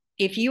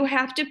if you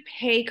have to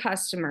pay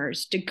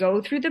customers to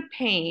go through the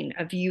pain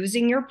of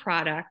using your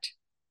product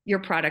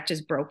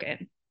is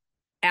broken.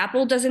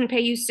 Apple doesn't pay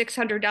you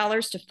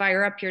 $600 to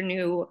fire up your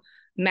new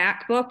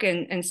MacBook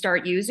and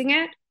start using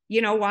it.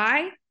 You know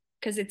why?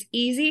 Because it's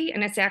easy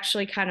and it's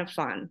actually kind of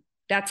fun.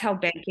 That's how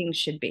banking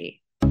should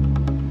be.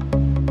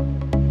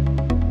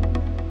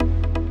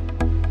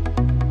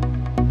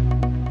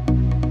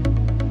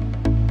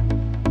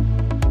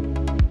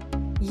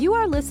 You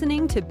are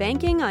listening to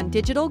Banking on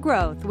Digital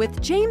Growth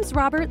with James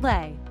Robert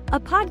Lay, a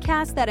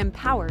podcast that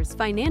empowers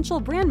financial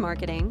brand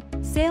marketing,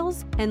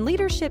 sales, and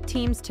leadership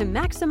teams to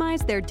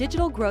maximize their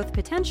digital growth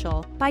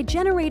potential by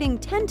generating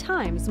 10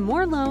 times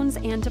more loans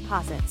and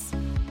deposits.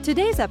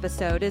 Today's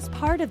episode is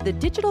part of the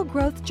Digital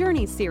Growth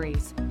Journey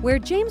series, where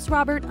James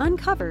Robert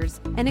uncovers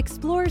and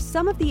explores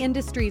some of the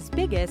industry's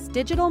biggest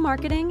digital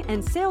marketing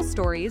and sales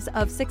stories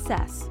of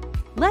success.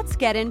 Let's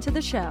get into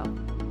the show.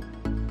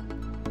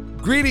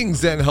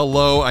 Greetings and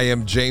hello, I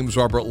am James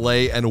Robert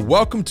Lay, and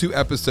welcome to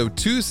episode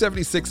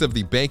 276 of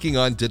the Banking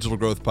on Digital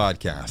Growth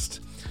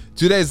podcast.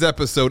 Today's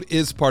episode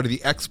is part of the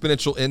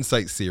Exponential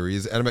Insight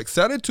series, and I'm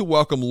excited to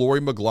welcome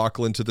Lori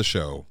McLaughlin to the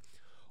show.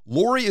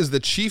 Lori is the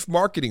Chief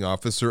Marketing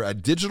Officer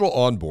at Digital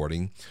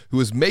Onboarding,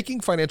 who is making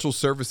financial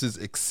services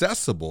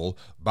accessible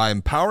by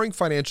empowering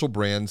financial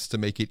brands to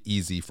make it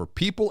easy for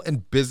people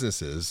and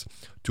businesses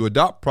to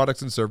adopt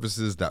products and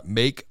services that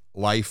make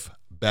life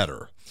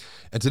better.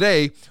 And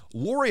today,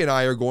 Lori and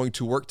I are going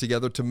to work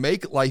together to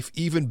make life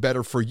even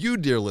better for you,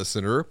 dear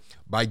listener,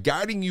 by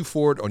guiding you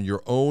forward on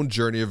your own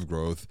journey of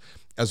growth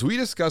as we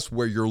discuss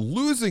where you're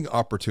losing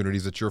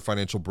opportunities at your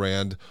financial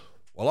brand,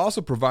 while also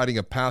providing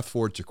a path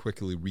forward to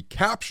quickly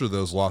recapture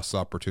those lost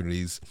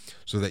opportunities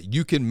so that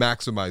you can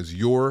maximize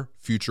your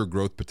future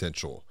growth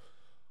potential.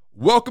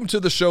 Welcome to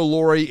the show,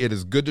 Lori. It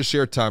is good to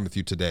share time with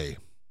you today.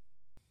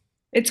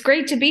 It's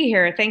great to be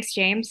here. Thanks,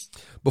 James.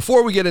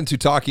 Before we get into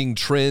talking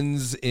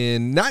trends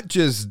in not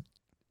just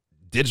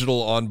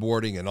digital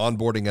onboarding and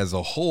onboarding as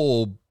a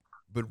whole,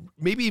 but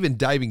maybe even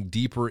diving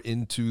deeper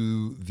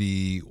into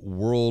the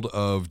world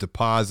of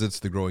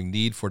deposits, the growing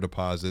need for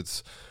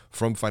deposits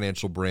from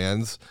financial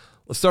brands,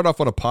 let's start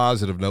off on a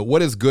positive note.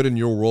 What is good in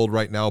your world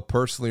right now,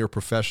 personally or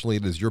professionally?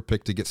 It is your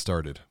pick to get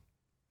started.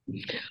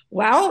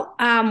 Well,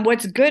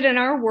 what's good in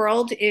our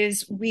world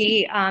is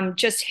we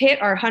just hit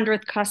our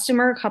 100th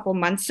customer a couple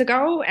months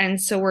ago.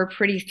 And so we're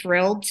pretty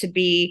thrilled to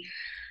be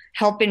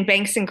helping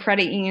banks and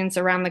credit unions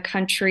around the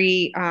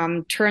country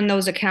turn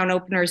those account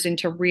openers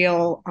into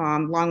real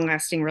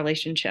long-lasting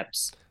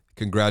relationships.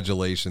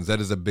 Congratulations. That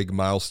is a big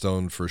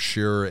milestone for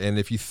sure. And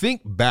if you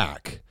think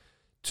back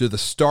to the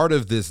start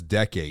of this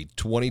decade,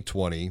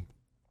 2020,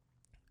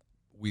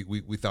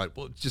 we thought,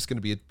 well, it's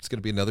going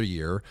to be another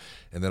year.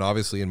 And then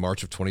obviously in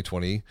March of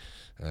 2020,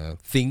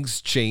 things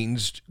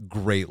changed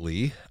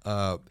greatly.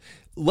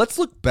 Let's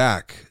look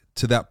back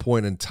to that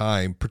point in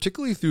time,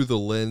 particularly through the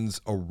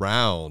lens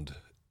around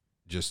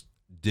just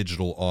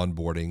digital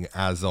onboarding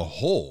as a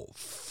whole,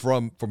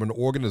 from an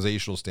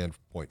organizational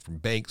standpoint, from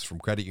banks, from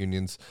credit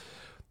unions.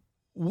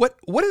 What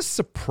has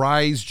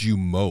surprised you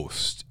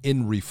most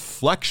in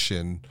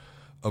reflection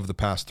of the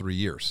past 3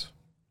 years?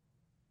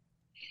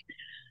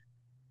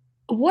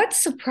 What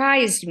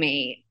surprised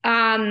me?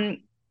 I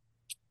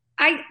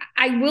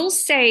will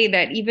say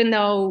that even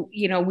though,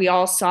 we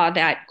all saw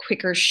that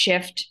quicker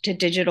shift to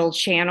digital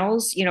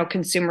channels,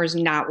 consumers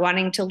not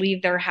wanting to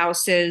leave their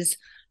houses,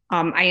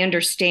 I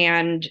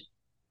understand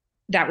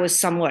that was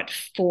somewhat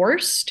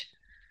forced,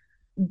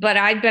 but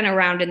I've been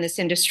around in this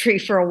industry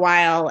for a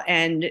while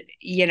and,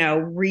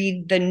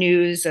 read the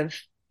news of,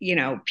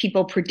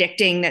 people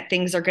predicting that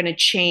things are going to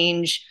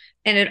change.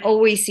 And it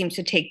always seems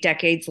to take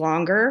decades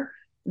longer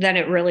than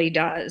it really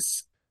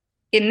does.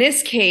 In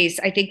this case,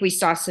 I think we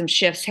saw some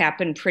shifts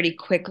happen pretty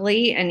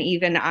quickly. And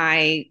even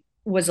I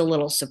was a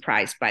little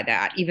surprised by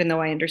that, even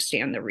though I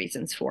understand the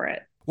reasons for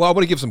it. Well, I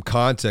want to give some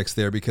context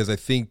there because I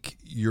think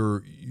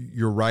you're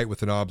right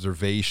with an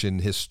observation.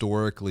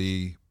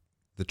 Historically,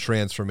 the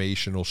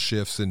transformational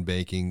shifts in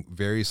banking,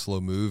 very slow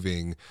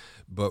moving,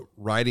 but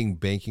writing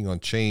Banking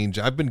on Change,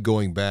 I've been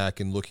going back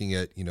and looking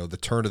at, the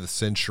turn of the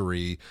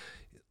century,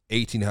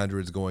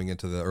 1800s going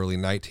into the early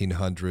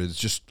 1900s,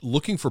 just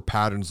looking for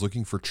patterns,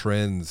 looking for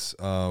trends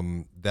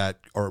that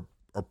are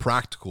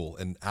practical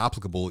and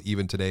applicable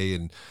even today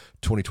in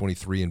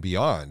 2023 and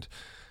beyond.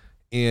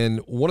 And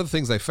one of the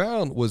things I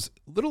found was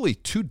literally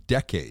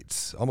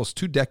almost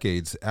 2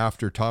 decades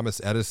after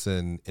Thomas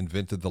Edison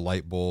invented the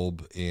light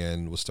bulb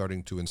and was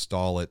starting to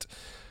install it,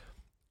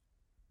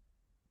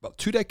 about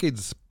 2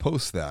 decades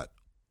post that,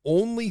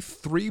 only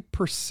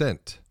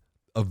 3%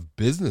 of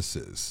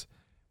businesses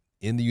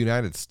in the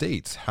United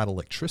States had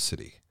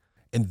electricity.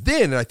 And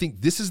then, I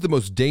think this is the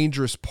most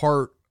dangerous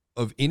part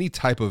of any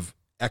type of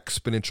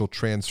exponential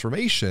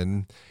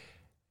transformation,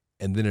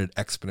 and then it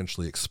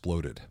exponentially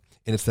exploded.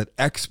 And it's that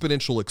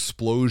exponential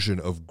explosion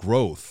of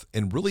growth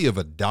and really of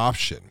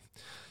adoption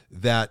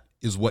that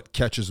is what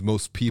catches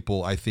most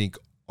people, I think,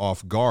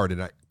 off guard.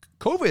 And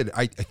COVID,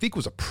 I think,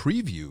 was a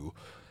preview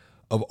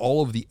of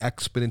all of the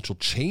exponential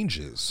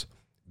changes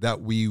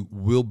that we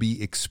will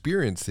be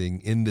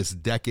experiencing in this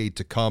decade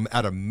to come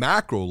at a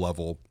macro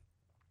level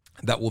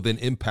that will then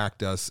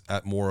impact us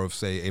at more of,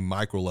 say, a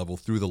micro level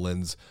through the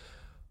lens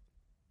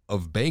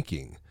of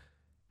banking?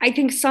 I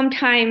think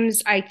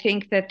sometimes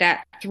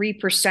that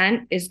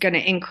 3% is going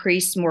to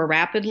increase more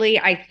rapidly.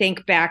 I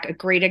think back, a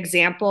great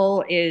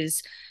example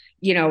is,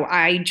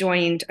 I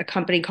joined a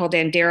company called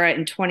Andera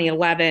in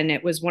 2011.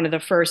 It was one of the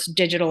first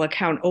digital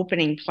account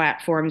opening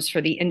platforms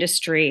for the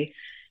industry.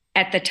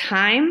 At the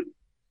time,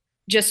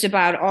 just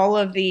about all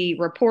of the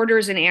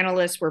reporters and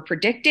analysts were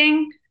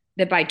predicting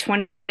that by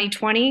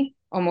 2020,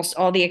 almost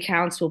all the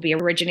accounts will be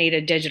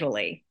originated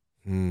digitally.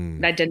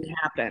 That didn't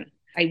happen.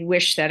 I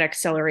wish that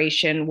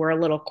acceleration were a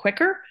little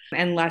quicker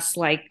and less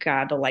like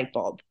the light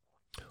bulb.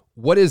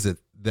 What is it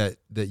that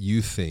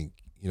you think,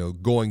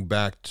 going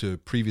back to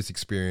previous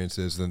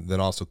experiences and then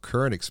also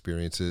current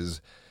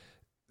experiences,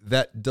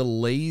 that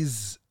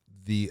delays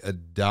the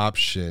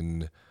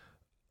adoption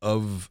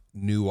of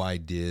new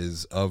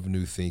ideas, of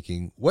new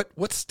thinking?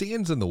 What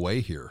stands in the way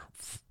here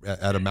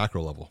at a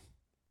macro level?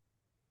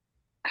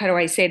 How do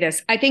I say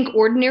this? I think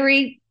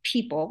ordinary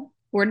people,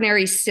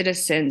 ordinary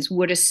citizens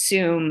would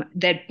assume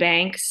that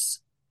banks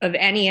of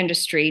any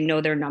industry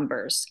know their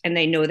numbers and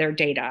they know their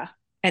data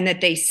and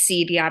that they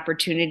see the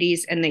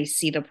opportunities and they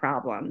see the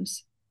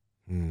problems.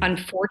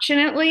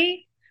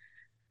 Unfortunately,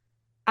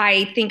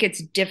 I think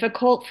it's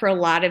difficult for a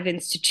lot of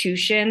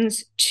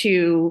institutions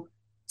to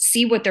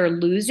see what they're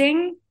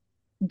losing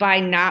by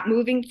not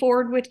moving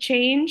forward with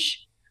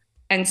change.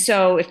 And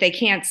so if they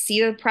can't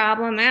see the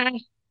problem,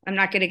 I'm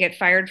not going to get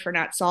fired for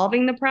not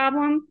solving the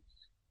problem,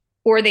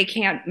 or they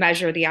can't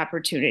measure the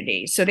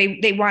opportunity. So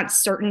they want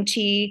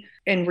certainty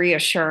and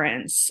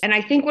reassurance. And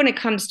I think when it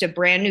comes to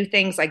brand new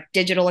things like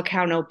digital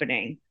account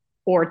opening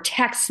or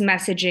text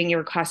messaging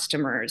your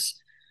customers,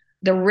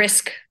 the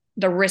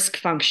risk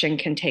function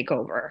can take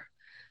over,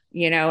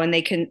 and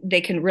they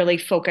can really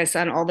focus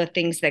on all the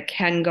things that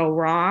can go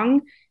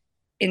wrong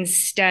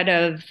instead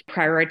of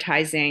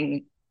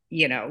prioritizing,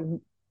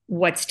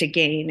 what's to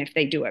gain if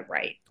they do it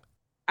right.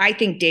 I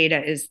think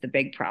data is the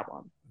big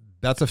problem.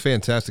 That's a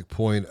fantastic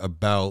point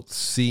about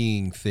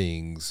seeing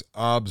things,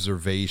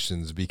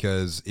 observations,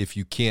 because if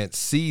you can't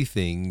see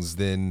things,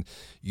 then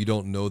you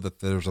don't know that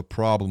there's a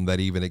problem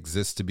that even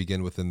exists to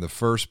begin with in the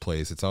first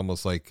place. It's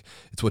almost like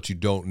it's what you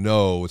don't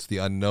know. It's the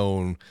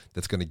unknown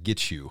that's going to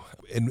get you.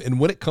 And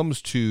when it comes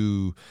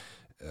to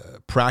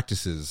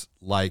practices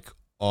like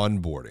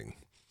onboarding,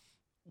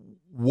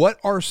 what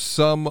are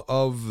some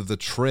of the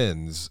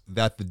trends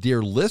that the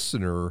dear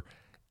listener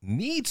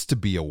needs to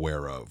be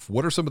aware of?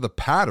 What are some of the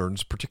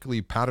patterns,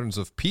 particularly patterns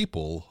of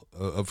people,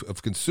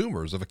 of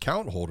consumers, of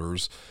account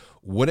holders,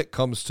 when it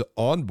comes to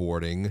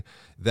onboarding,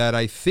 that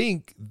I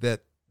think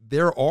that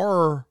there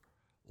are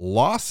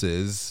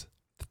losses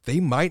that they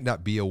might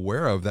not be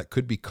aware of that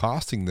could be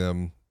costing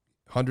them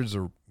hundreds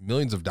or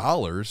millions of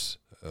dollars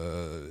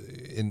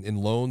in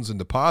loans and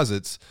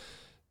deposits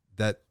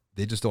that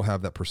they just don't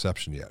have that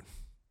perception yet?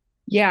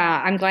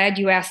 Yeah, I'm glad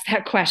you asked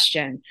that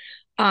question.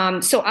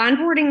 So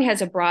onboarding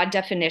has a broad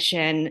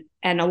definition,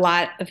 and a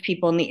lot of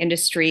people in the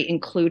industry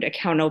include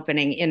account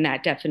opening in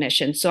that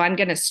definition. So I'm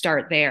going to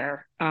start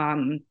there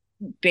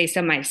based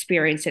on my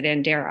experience at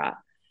Andera.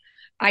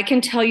 I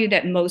can tell you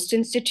that most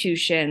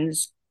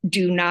institutions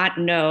do not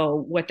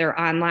know what their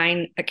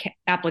online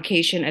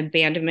application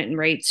abandonment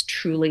rates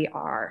truly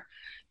are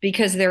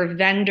because their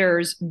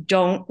vendors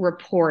don't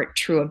report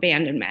true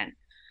abandonment.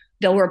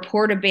 They'll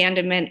report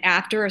abandonment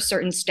after a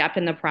certain step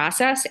in the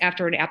process,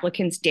 after an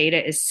applicant's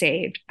data is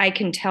saved. I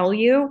can tell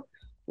you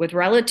with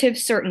relative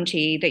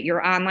certainty that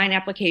your online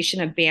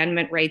application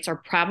abandonment rates are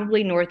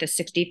probably north of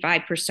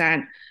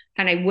 65%,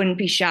 and I wouldn't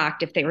be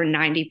shocked if they were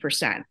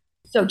 90%.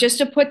 So just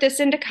to put this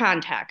into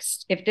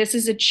context, if this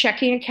is a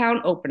checking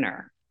account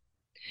opener,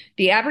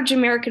 the average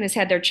American has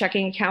had their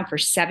checking account for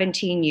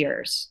 17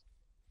 years.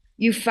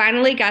 You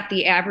finally got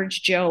the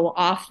average Joe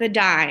off the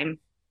dime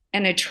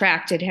and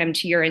attracted him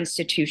to your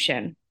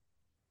institution.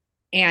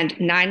 And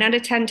 9 out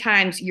of 10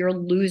 times, you're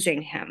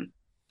losing him.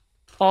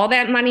 All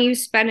that money you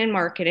spend in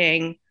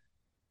marketing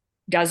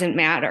doesn't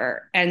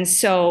matter. And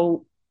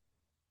so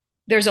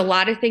there's a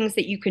lot of things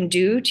that you can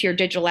do to your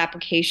digital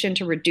application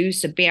to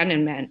reduce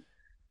abandonment.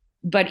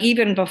 But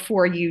even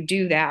before you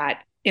do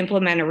that,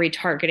 implement a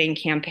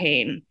retargeting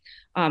campaign.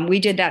 We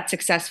did that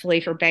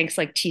successfully for banks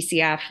like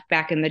TCF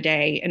back in the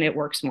day, and it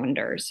works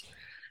wonders.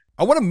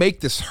 I want to make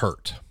this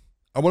hurt.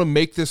 I want to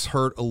make this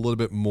hurt a little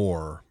bit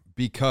more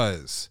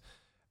because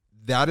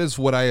that is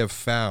what I have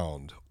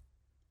found.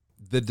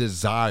 The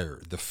desire,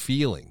 the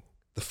feeling,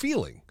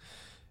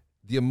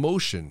 the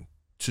emotion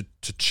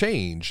to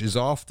change is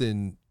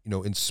often,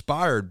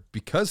 inspired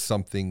because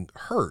something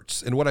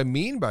hurts. And what I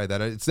mean by that,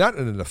 it's not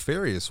in a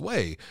nefarious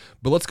way,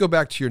 but let's go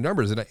back to your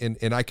numbers.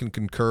 And I can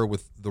concur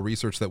with the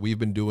research that we've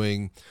been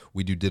doing.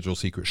 We do digital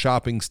secret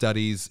shopping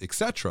studies,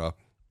 etc.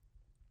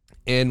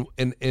 And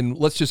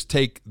let's just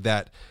take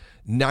that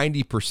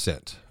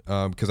 90%,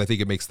 because I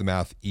think it makes the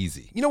math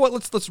easy. You know what?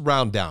 Let's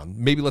round down.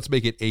 Maybe let's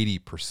make it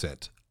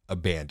 80%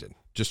 abandoned,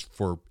 just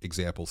for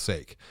example's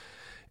sake.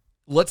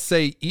 let's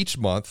say each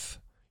month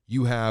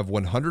you have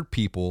 100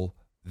 people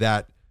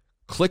that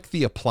click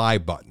the apply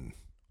button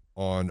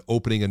on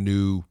opening a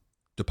new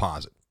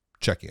deposit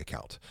checking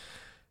account.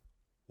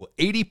 Well,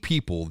 80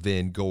 people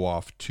then go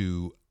off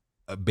to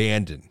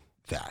abandon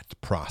that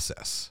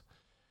process.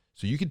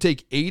 So you can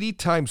take 80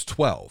 times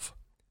 12.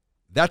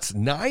 That's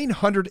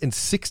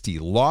 960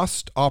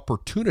 lost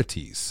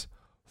opportunities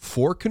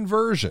for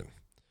conversion.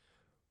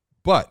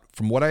 But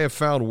from what I have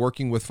found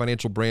working with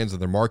financial brands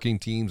and their marketing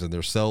teams and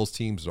their sales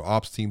teams, their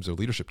ops teams, their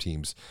leadership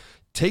teams,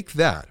 take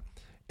that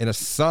and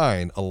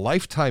assign a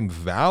lifetime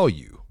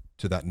value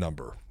to that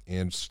number.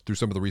 And through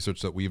some of the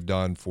research that we've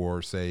done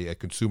for, say, a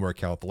consumer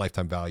account, the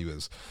lifetime value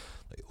is,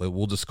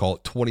 we'll just call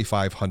it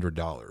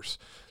 $2,500. So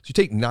you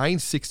take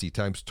 960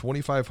 times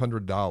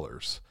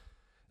 $2,500.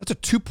 That's a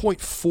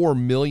 $2.4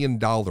 million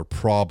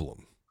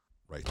problem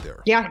right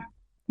there. Yeah.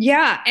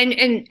 Yeah.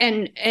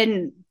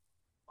 And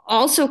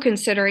also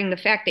considering the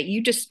fact that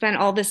you just spent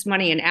all this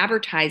money in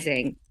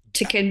advertising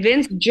to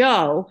convince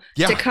Joe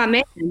to come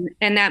in,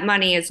 and that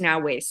money is now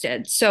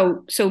wasted.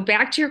 So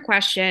back to your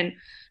question,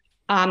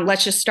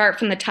 let's just start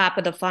from the top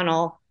of the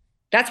funnel.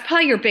 That's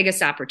probably your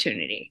biggest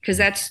opportunity, because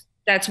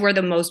that's where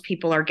the most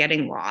people are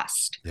getting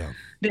lost. Yeah.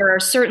 There are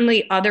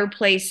certainly other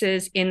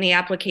places in the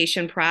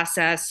application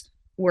process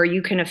where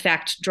you can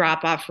affect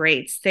drop-off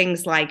rates,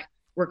 things like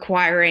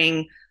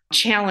requiring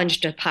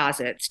challenge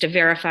deposits to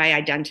verify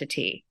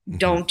identity. Mm-hmm.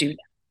 Don't do that.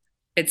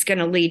 It's going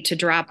to lead to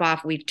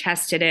drop-off. We've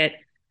tested it.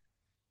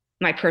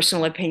 My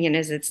personal opinion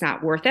is it's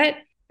not worth it.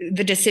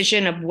 The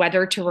decision of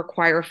whether to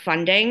require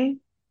funding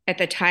at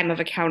the time of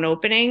account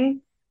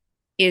opening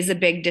is a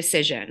big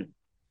decision.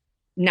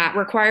 Not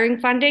requiring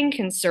funding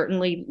can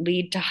certainly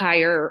lead to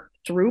higher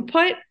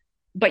throughput,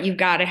 but you've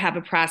got to have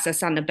a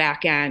process on the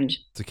back end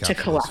to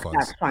collect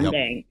that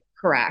funding. Yep.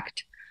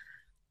 Correct.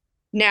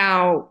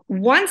 Now,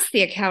 once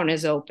the account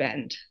is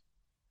opened,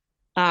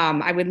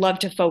 I would love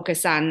to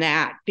focus on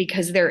that,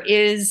 because there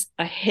is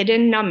a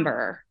hidden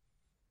number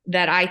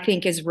that I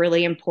think is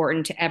really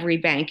important to every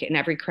bank and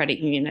every credit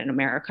union in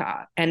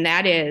America. And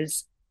that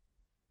is,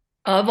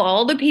 of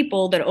all the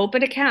people that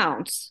open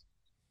accounts,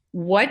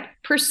 what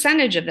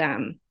percentage of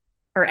them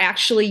are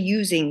actually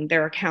using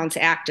their accounts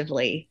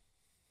actively,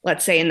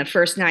 let's say in the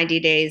first 90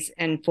 days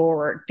and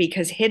forward?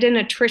 Because hidden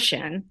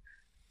attrition,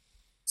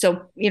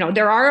 so,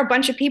 there are a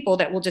bunch of people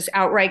that will just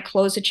outright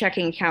close a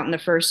checking account in the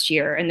first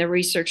year. And the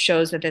research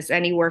shows that there's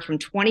anywhere from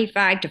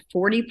 25 to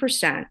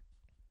 40%.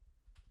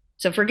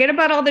 So forget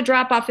about all the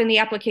drop off in the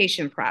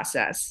application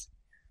process.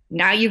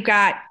 Now you've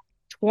got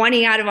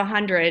 20 out of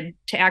 100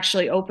 to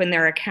actually open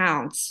their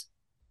accounts.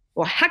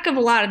 Well, a heck of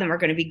a lot of them are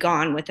going to be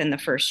gone within the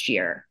first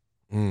year.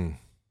 Then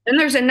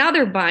there's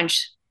another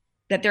bunch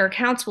that their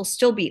accounts will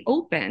still be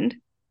opened.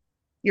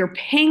 You're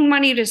paying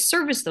money to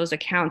service those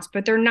accounts,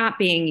 but they're not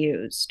being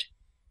used.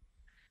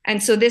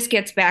 And so this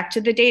gets back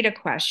to the data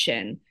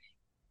question.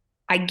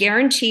 I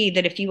guarantee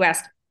that if you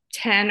ask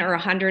 10 or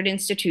 100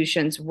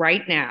 institutions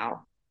right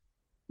now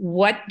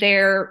what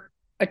their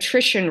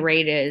attrition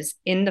rate is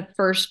in the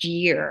first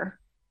year,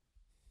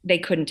 they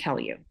couldn't tell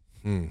you.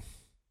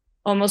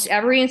 Almost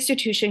every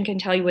institution can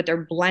tell you what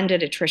their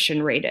blended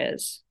attrition rate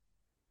is,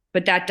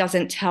 but that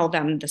doesn't tell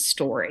them the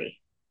story.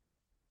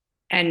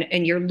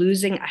 And you're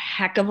losing a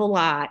heck of a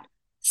lot.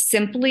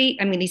 Simply,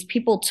 these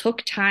people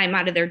took time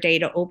out of their day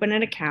to open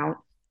an account,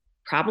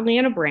 probably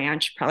in a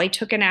branch, probably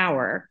took an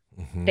hour.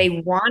 Mm-hmm. They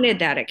wanted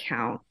that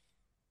account.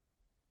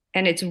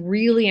 And it's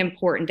really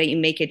important that you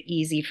make it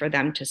easy for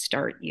them to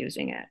start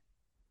using it.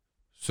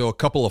 So a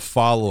couple of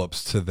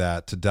follow-ups to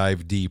that to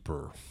dive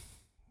deeper.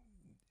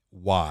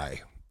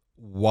 Why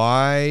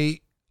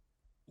the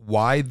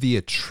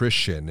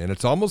attrition? And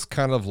it's almost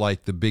kind of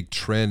like the big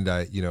trend,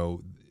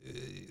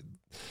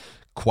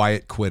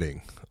 quiet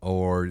quitting,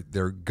 or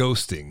they're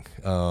ghosting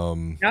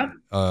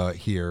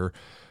here.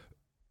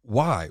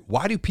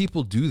 Why do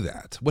people do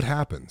that? What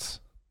happens?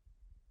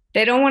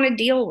 They don't want to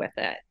deal with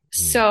it.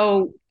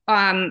 So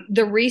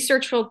the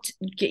research will,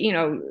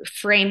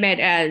 frame it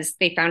as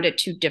they found it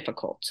too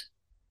difficult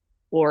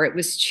or it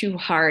was too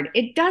hard.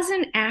 It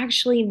doesn't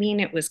actually mean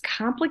it was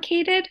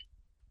complicated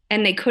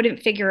and they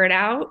couldn't figure it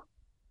out.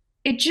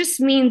 It just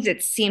means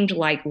it seemed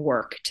like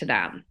work to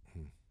them,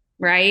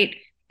 right?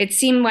 It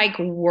seemed like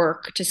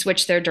work to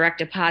switch their direct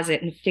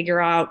deposit and figure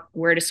out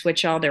where to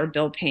switch all their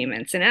bill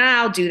payments. And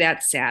I'll do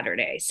that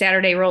Saturday.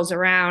 Saturday rolls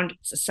around.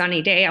 It's a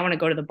sunny day. I want to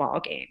go to the ball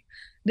game.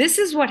 This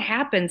is what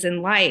happens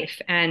in life.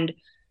 And,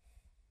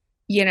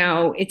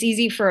 it's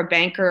easy for a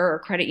banker or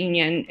credit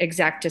union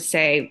exec to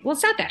say, well,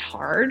 it's not that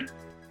hard.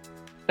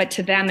 But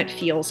to them, it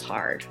feels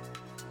hard.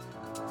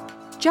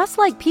 Just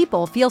like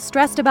people feel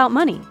stressed about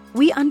money,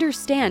 we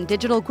understand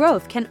digital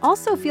growth can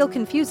also feel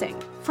confusing,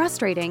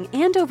 frustrating,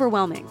 and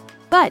overwhelming.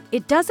 But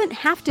it doesn't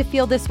have to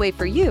feel this way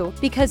for you,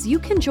 because you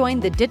can join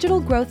the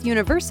Digital Growth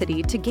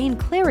University to gain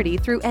clarity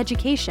through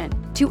education,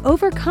 to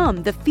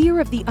overcome the fear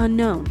of the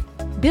unknown.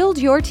 Build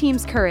your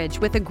team's courage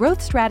with a growth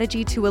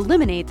strategy to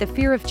eliminate the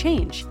fear of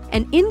change,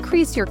 and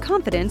increase your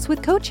confidence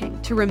with coaching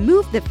to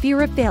remove the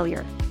fear of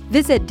failure.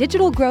 Visit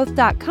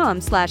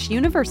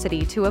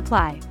digitalgrowth.com/university to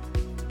apply.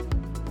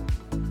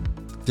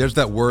 There's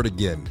that word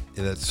again.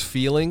 That's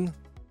feeling,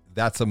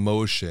 that's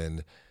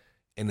emotion,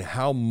 and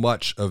how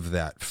much of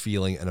that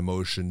feeling and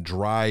emotion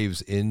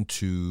drives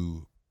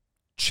into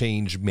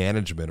change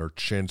management or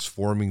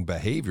transforming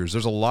behaviors.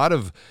 There's a lot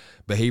of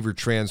behavior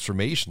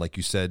transformation. Like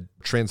you said,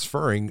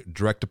 transferring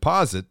direct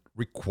deposit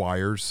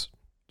requires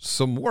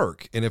some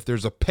work. And if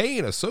there's a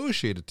pain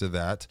associated to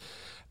that,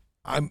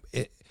 I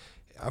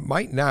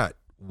might not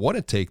want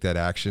to take that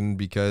action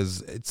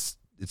because it's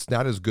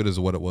not as good as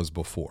what it was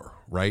before,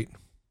 right?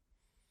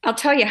 I'll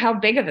tell you how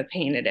big of a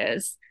pain it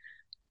is.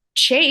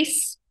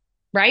 Chase,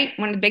 right,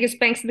 one of the biggest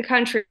banks in the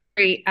country,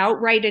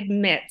 outright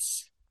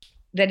admits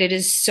that it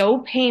is so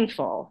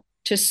painful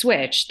to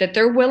switch that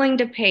they're willing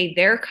to pay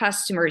their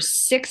customers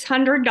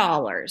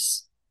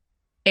 $600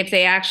 if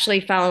they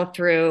actually follow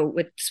through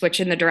with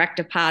switching the direct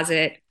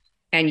deposit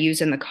and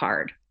using the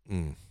card.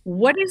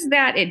 What is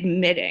that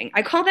admitting?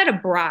 I call that a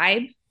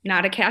bribe,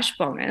 not a cash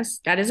bonus.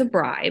 That is a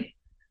bribe.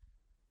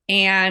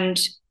 And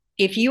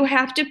if you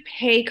have to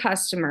pay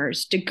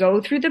customers to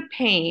go through the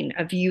pain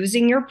of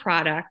using your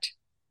product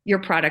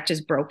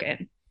is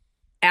broken.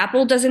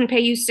 Apple doesn't pay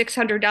you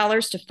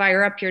 $600 to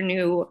fire up your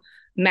new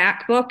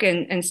MacBook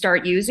and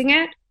start using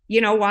it.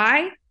 You know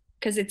why?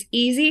 Because it's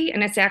easy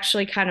and it's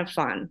actually kind of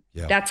fun.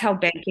 Yeah. That's how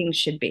banking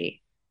should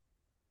be.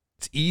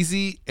 It's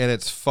easy and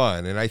it's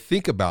fun. And I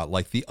think about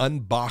like the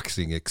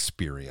unboxing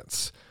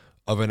experience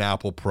of an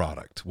Apple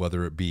product,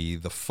 whether it be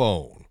the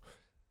phone,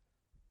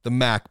 the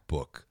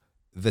MacBook,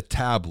 the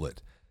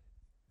tablet.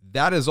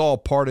 That is all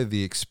part of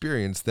the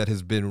experience that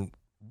has been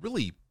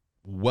really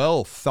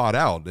well thought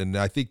out. And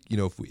I think,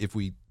 if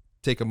we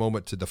take a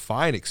moment to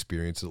define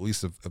experience, at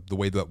least of the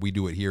way that we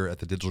do it here at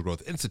the Digital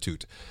Growth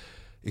Institute,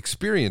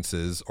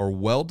 experiences are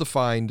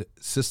well-defined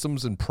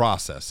systems and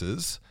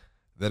processes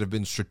that have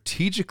been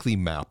strategically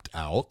mapped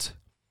out,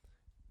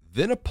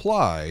 then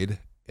applied,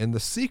 and the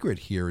secret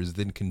here is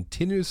then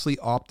continuously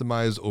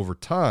optimized over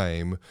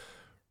time,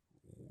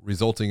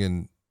 resulting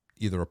in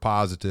either a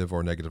positive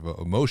or negative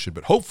emotion,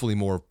 but hopefully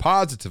more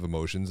positive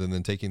emotions, and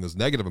then taking those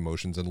negative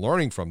emotions and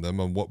learning from them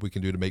on what we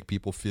can do to make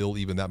people feel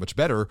even that much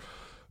better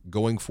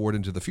going forward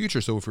into the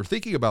future. So if we're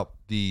thinking about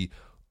the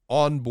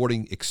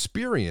onboarding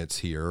experience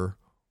here,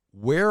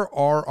 where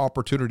are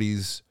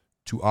opportunities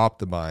to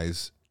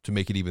optimize to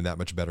make it even that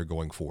much better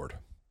going forward?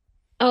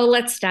 Oh,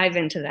 let's dive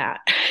into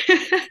that.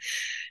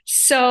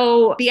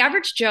 So the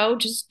average Joe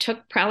just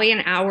took probably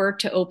an hour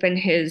to open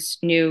his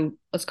new,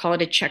 let's call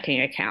it a checking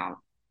account.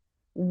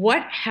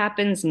 What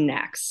happens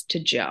next to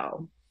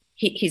Joe?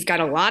 He's got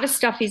a lot of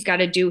stuff he's got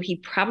to do. He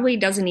probably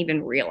doesn't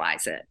even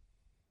realize it.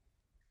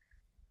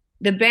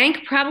 The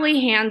bank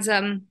probably hands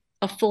him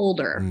a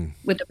folder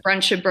with a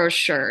bunch of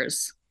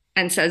brochures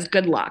and says,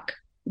 good luck,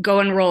 go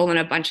enroll in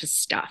a bunch of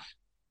stuff.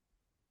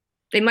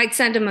 They might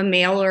send him a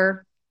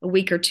mailer a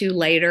week or two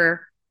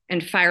later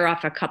and fire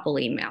off a couple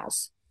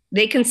emails.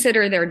 They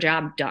consider their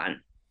job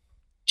done.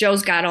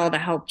 Joe's got all the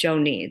help Joe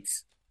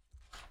needs.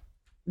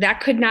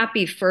 That could not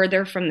be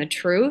further from the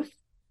truth.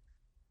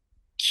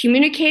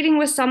 Communicating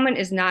with someone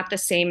is not the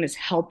same as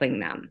helping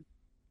them.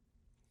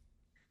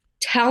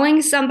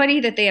 Telling somebody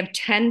that they have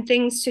 10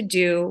 things to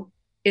do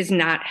is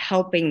not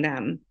helping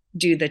them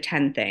do the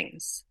 10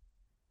 things.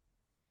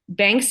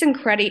 Banks and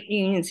credit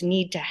unions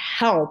need to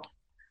help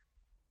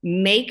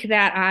make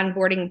that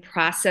onboarding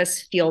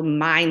process feel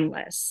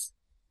mindless.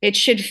 It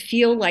should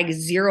feel like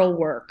zero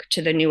work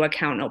to the new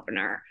account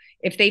opener.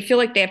 If they feel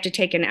like they have to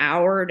take an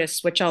hour to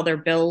switch all their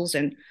bills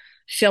and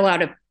fill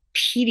out a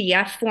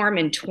PDF form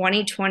in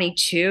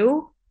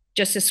 2022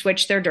 just to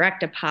switch their direct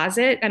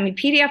deposit, I mean,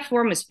 PDF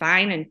form was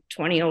fine in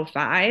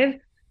 2005,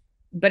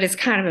 but it's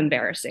kind of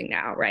embarrassing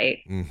now, right?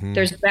 Mm-hmm.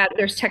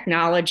 There's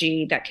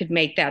technology that could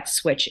make that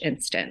switch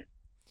instant.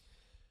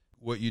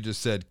 What you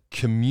just said,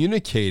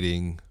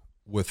 communicating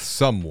with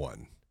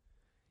someone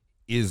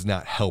is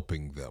not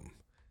helping them.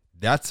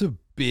 That's a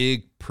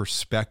big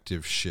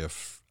perspective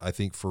shift, I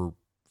think, for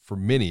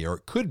many, or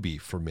it could be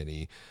for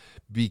many,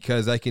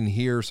 because I can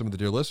hear some of the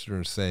dear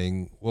listeners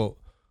saying, well,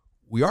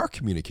 we are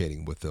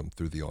communicating with them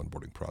through the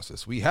onboarding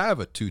process. We have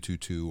a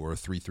 222 or a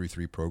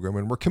 333 program,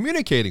 and we're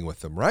communicating with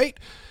them, right?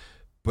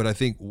 But I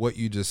think what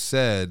you just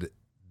said,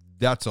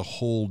 that's a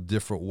whole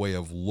different way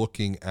of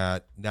looking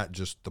at not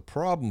just the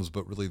problems,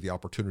 but really the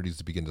opportunities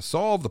to begin to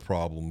solve the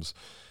problems,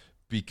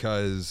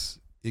 because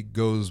it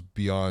goes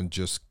beyond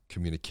just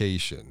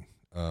communication.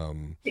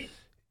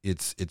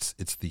 It's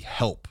the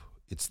help.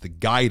 It's the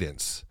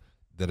guidance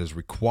that is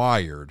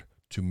required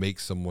to make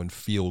someone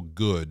feel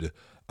good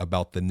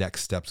about the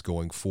next steps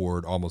going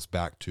forward, almost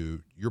back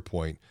to your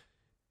point,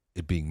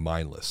 it being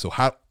mindless. So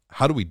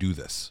how do we do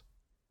this?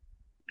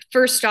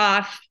 First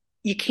off,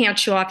 you can't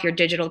show off your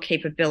digital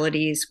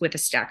capabilities with a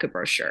stack of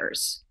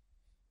brochures,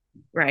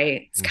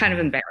 right? It's kind of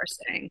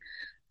embarrassing.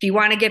 If you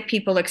want to get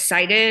people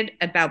excited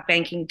about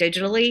banking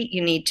digitally,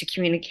 you need to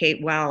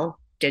communicate well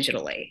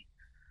digitally.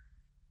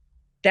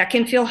 That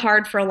can feel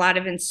hard for a lot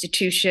of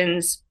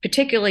institutions,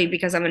 particularly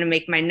because I'm going to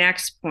make my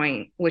next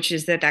point, which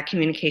is that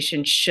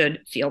communication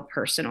should feel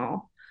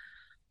personal.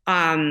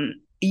 It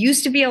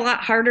used to be a lot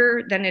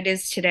harder than it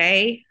is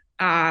today.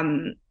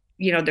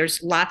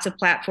 There's lots of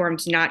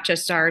platforms, not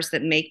just ours,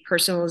 that make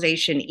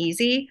personalization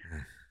easy.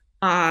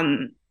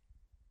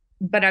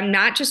 But I'm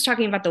not just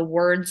talking about the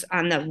words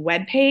on the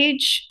web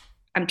page.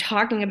 I'm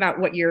talking about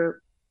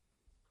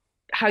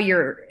how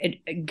you're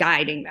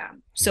guiding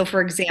them. So,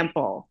 for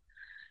example,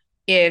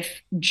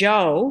 if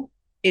Joe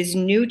is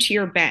new to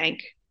your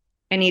bank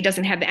and he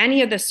doesn't have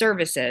any of the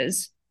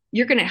services,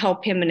 you're going to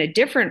help him in a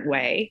different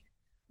way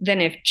than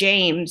if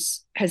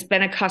James has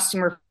been a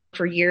customer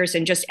for years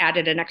and just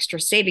added an extra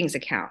savings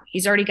account.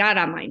 He's already got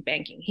online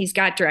banking. He's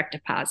got direct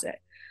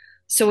deposit.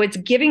 So it's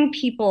giving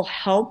people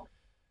help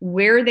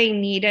where they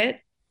need it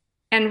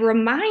and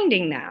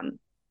reminding them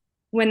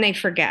when they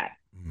forget.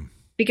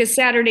 Because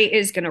Saturday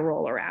is going to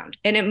roll around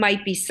and it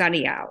might be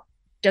sunny out.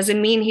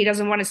 Doesn't mean he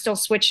doesn't want to still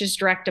switch his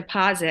direct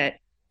deposit.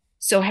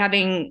 So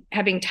having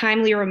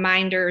timely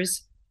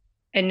reminders.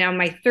 And now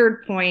my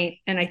third point,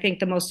 and I think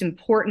the most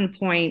important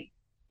point,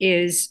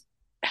 is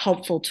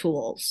helpful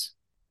tools.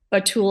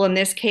 A tool in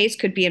this case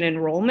could be an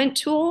enrollment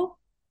tool.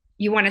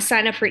 You want to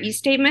sign up for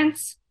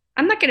e-statements?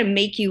 I'm not going to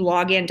make you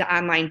log into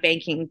online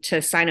banking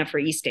to sign up for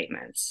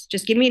e-statements.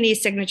 Just give me an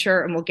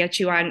e-signature and we'll get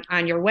you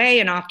on your way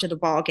and off to the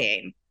ball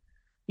game.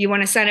 You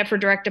want to sign up for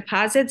direct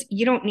deposits?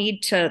 You don't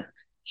need to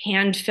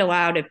hand fill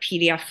out a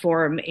PDF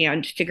form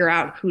and figure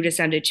out who to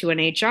send it to in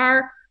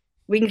HR.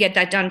 We can get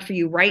that done for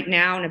you right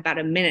now in about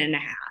a minute and a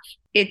half.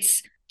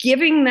 It's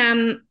giving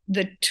them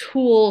the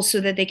tools so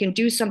that they can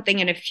do something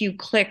in a few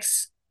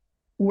clicks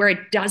where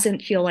it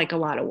doesn't feel like a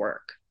lot of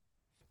work.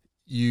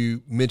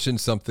 You mentioned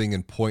something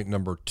in point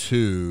number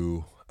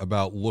 2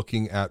 about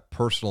looking at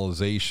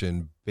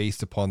personalization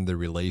based upon the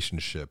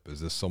relationship.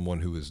 Is this someone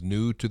who is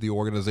new to the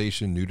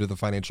organization, new to the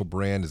financial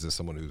brand? Is this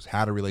someone who's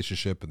had a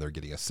relationship and they're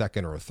getting a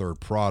second or a third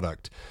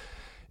product?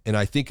 And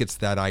I think it's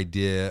that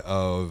idea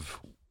of,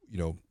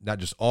 not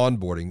just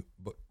onboarding,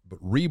 but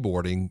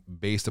reboarding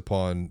based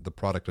upon the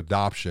product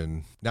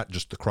adoption, not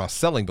just the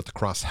cross-selling, but the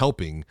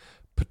cross-helping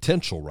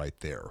potential right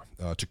there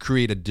to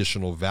create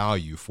additional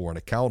value for an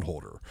account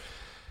holder.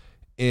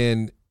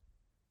 And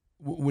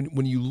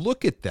when you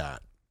look at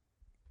that,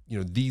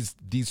 these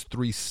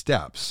 3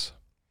 steps,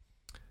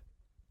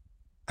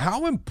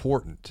 how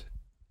important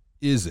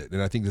is it?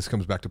 And I think this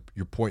comes back to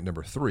your point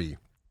number 3,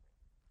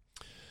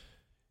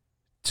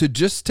 to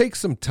just take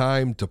some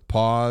time to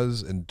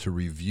pause and to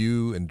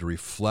review and to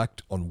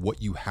reflect on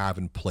what you have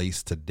in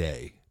place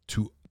today,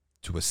 to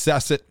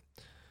assess it,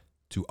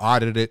 to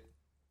audit it,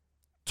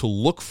 to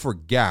look for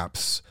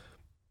gaps.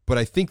 But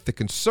I think the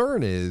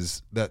concern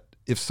is that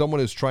if someone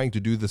is trying to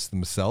do this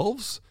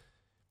themselves,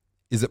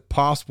 is it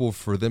possible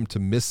for them to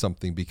miss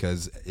something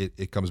because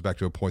it comes back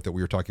to a point that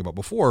we were talking about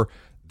before?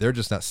 They're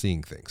just not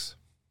seeing things.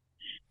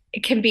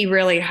 It can be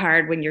really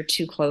hard when you're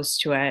too close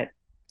to it.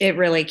 It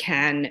really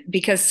can,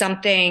 because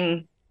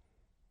something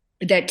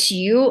that to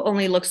you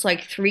only looks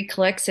like 3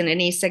 clicks in an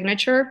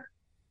e-signature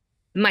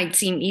might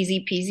seem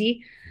easy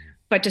peasy,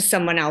 but to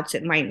someone else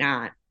it might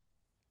not.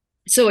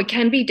 So it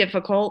can be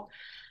difficult.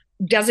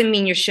 Doesn't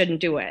mean you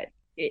shouldn't do it.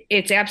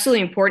 It's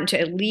absolutely important to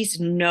at least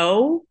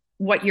know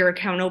what your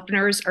account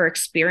openers are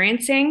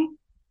experiencing.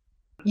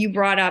 You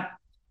brought up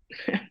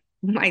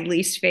my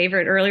least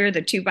favorite earlier,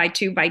 the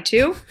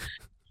 2x2x2.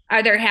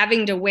 Are they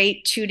having to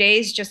wait 2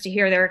 days just to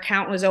hear their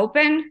account was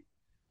open?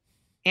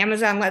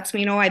 Amazon lets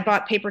me know I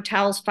bought paper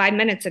towels 5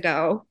 minutes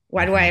ago.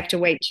 Why do I have to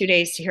wait 2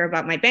 days to hear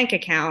about my bank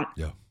account?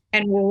 Yeah.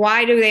 And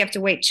why do they have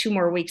to wait 2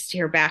 more weeks to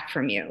hear back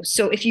from you?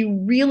 So if you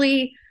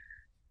really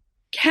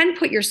can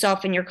put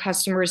yourself in your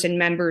customers' and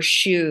members'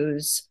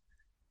 shoes,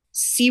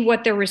 see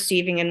what they're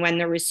receiving and when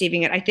they're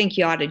receiving it, I think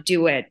you ought to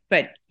do it.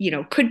 But,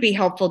 could be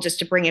helpful just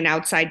to bring an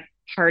outside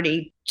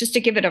party, just to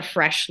give it a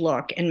fresh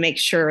look and make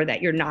sure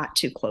that you're not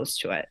too close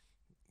to it.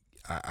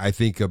 I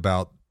think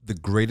about the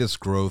greatest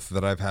growth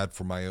that I've had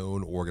for my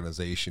own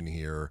organization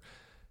here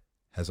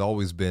has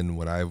always been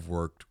when I've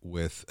worked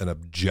with an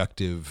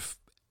objective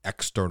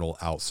external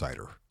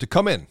outsider to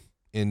come in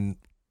and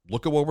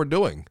look at what we're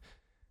doing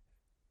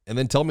and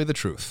then tell me the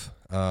truth.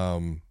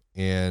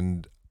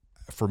 And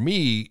for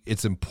me,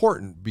 it's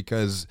important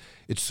because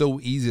it's so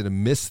easy to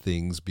miss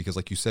things because,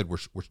 like you said, we're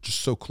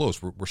just so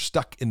close. We're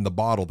stuck in the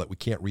bottle that we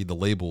can't read the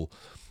label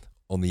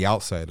on the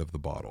outside of the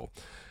bottle.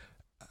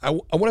 I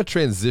want to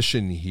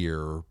transition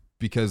here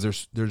because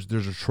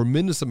there's a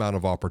tremendous amount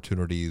of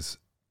opportunities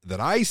that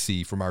I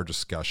see from our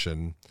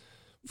discussion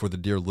for the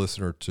dear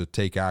listener to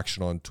take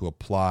action on, to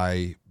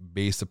apply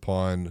based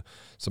upon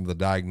some of the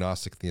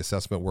diagnostic and the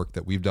assessment work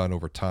that we've done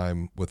over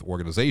time with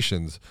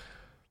organizations.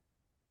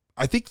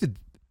 I think that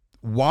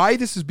why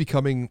this is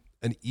becoming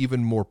an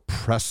even more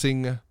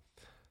pressing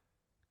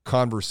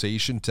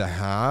conversation to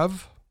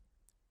have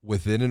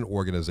within an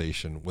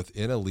organization,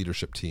 within a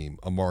leadership team,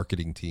 a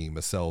marketing team,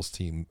 a sales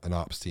team, an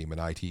ops team, an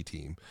IT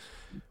team,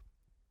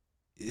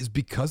 is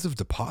because of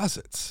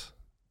deposits.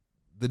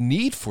 The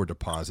need for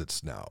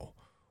deposits now.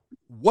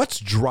 What's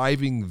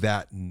driving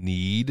that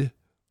need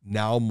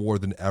now more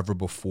than ever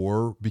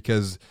before?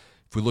 Because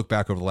if we look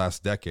back over the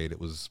last decade, it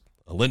was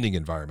a lending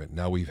environment.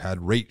 Now we've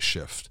had rate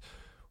shift.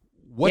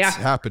 What's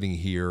happening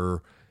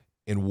here,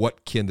 and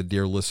what can the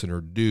dear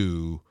listener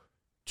do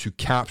to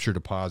capture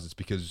deposits?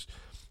 Because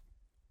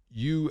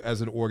you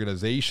as an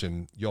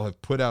organization, y'all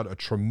have put out a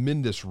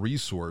tremendous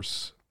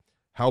resource,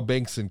 how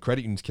banks and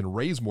credit unions can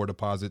raise more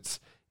deposits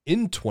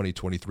in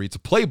 2023. It's a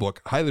playbook.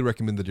 I highly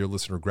recommend the dear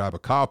listener grab a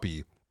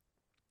copy,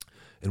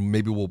 and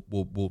maybe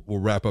we'll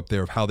wrap up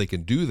there of how they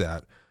can do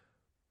that.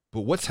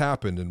 But what's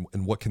happened,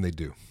 and what can they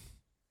do?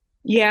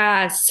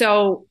 Yeah,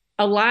 so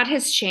a lot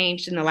has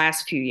changed in the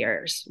last few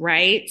years,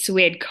 right? So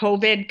we had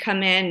COVID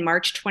come in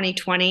March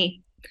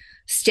 2020,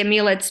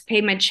 stimulus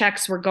payment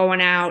checks were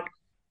going out.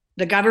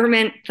 The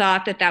government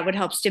thought that would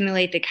help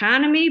stimulate the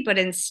economy, but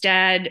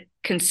instead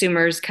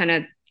consumers kind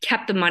of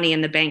kept the money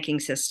in the banking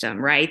system,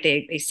 right?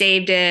 They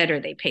saved it, or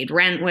they paid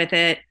rent with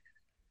it.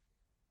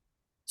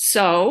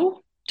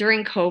 So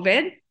during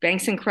COVID,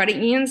 banks and credit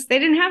unions, they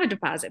didn't have a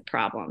deposit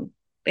problem.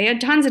 They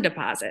had tons of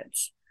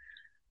deposits.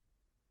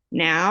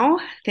 Now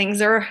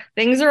things are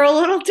a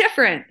little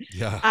different.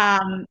 Yeah.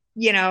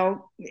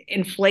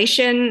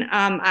 Inflation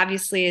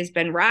obviously has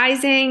been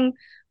rising.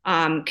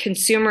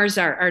 Consumers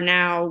are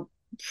now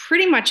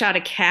pretty much out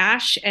of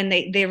cash, and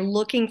they're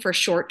looking for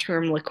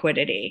short-term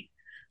liquidity.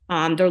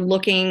 They're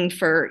looking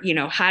for,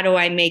 how do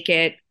I make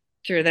it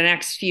through the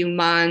next few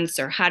months,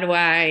 or how do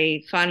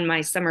I fund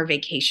my summer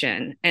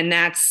vacation? And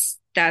that's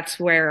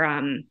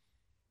where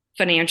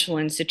financial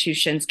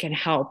institutions can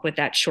help with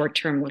that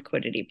short-term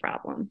liquidity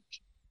problem.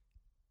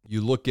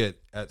 You look at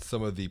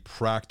some of the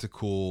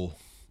practical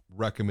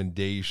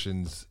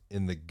recommendations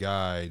in the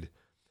guide.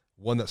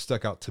 One that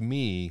stuck out to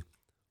me,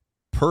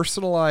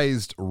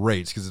 personalized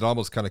rates, because it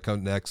almost kind of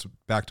connects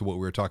back to what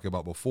we were talking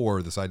about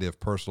before, this idea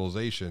of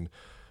personalization.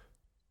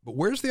 But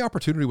where's the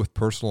opportunity with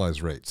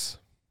personalized rates?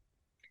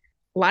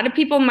 A lot of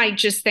people might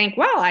just think,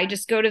 well, I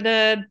just go to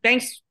the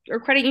bank's or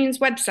credit union's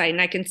website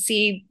and I can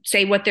say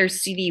what their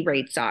CD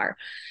rates are.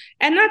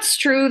 And that's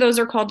true. Those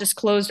are called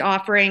disclosed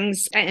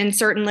offerings. And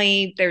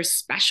certainly there's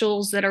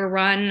specials that are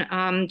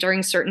run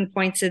during certain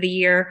points of the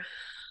year.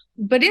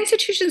 But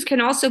institutions can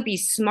also be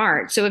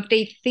smart. So if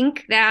they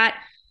think that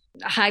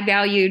high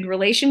valued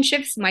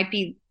relationships might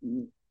be,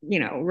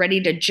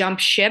 ready to jump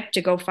ship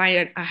to go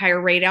find a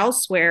higher rate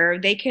elsewhere,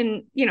 they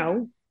can,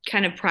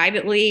 kind of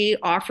privately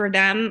offer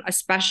them a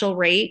special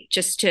rate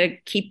just to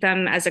keep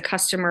them as a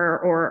customer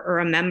or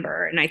a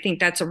member. And I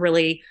think that's a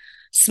really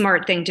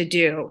smart thing to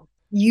do.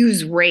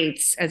 Use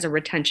rates as a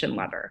retention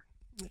lever.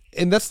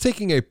 And that's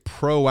taking a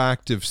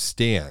proactive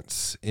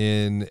stance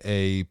in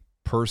a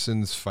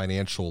person's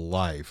financial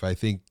life. I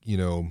think,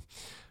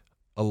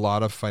 a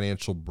lot of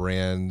financial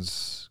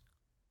brands,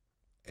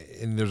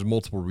 and there's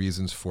multiple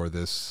reasons for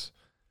this,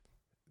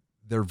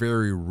 they're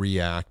very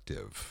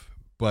reactive.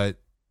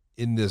 But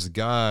in this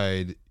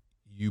guide,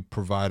 you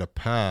provide a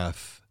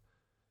path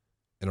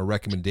and a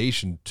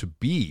recommendation to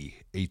be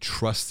a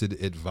trusted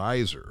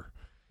advisor.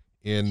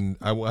 And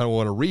I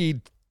want to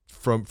read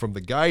from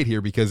the guide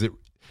here, because it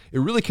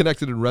really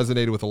connected and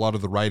resonated with a lot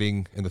of the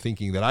writing and the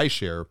thinking that I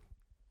share.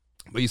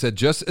 But you said,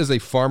 just as a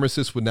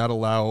pharmacist would not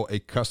allow a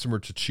customer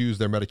to choose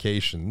their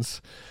medications,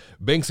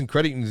 banks and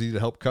credit unions need to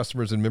help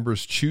customers and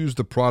members choose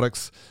the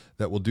products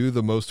that will do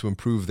the most to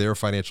improve their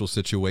financial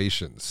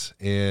situations.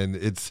 And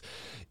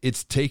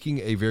it's taking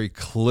a very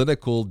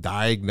clinical,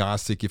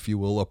 diagnostic, if you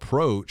will,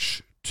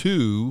 approach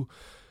to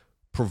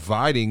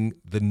providing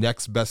the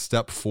next best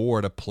step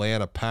forward, a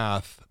plan, a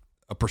path,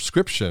 a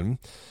prescription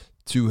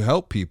to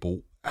help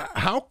people.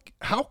 How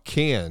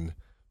can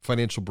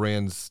financial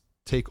brands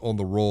take on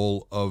the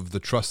role of the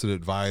trusted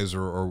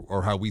advisor,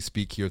 or how we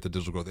speak here at the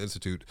Digital Growth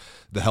Institute,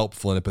 the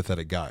helpful and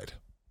empathetic guide?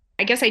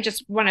 I guess I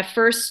just want to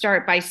first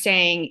start by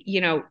saying,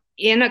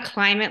 in a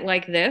climate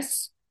like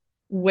this,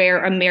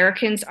 where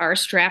Americans are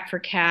strapped for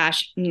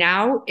cash,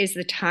 now is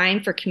the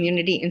time for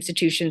community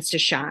institutions to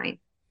shine.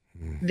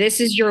 This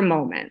is your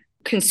moment.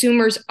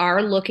 Consumers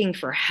are looking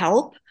for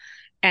help,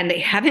 and they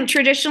haven't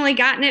traditionally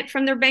gotten it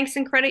from their banks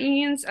and credit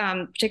unions,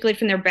 particularly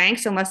from their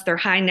banks, unless they're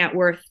high net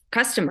worth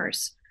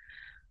customers.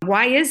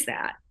 Why is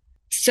that?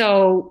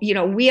 So,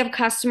 we have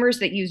customers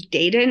that use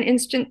data in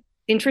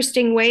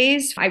interesting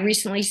ways. I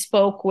recently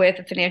spoke with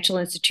a financial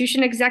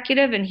institution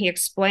executive, and he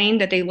explained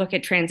that they look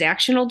at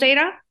transactional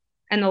data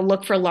and they'll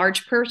look for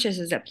large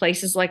purchases at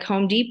places like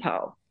Home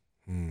Depot.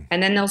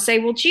 And then they'll say,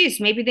 well, geez,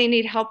 maybe they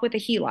need help with a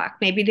HELOC.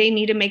 Maybe they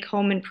need to make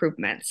home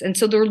improvements. And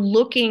so they're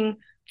looking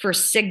for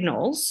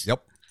signals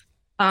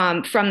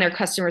from their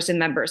customers and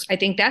members. I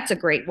think that's a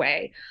great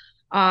way.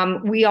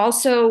 We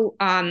also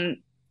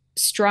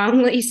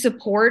strongly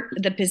support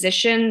the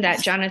position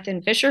that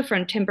Jonathan Fisher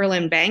from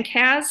Timberland Bank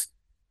has,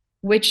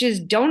 which is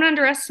don't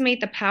underestimate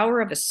the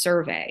power of a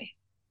survey,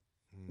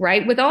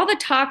 right? With all the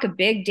talk of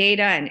big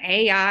data and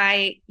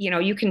AI,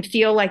 you can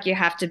feel like you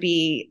have to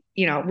be,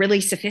 really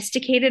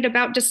sophisticated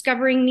about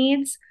discovering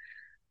needs.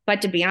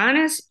 But to be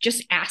honest,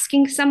 just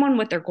asking someone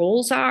what their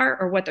goals are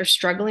or what they're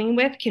struggling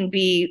with can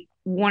be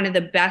one of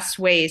the best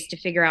ways to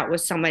figure out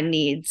what someone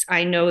needs.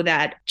 I know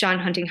that John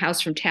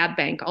Huntinghouse from Tab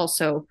Bank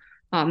also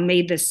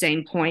made the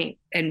same point,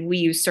 and we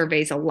use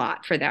surveys a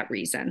lot for that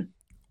reason.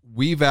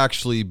 We've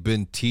actually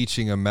been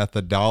teaching a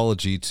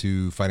methodology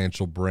to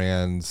financial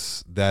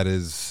brands that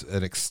is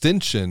an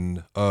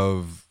extension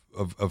of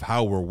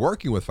how we're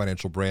working with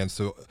financial brands.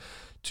 So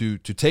to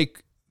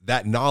take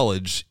that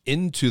knowledge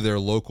into their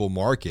local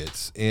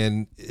markets.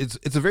 And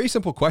it's a very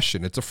simple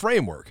question. It's a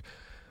framework.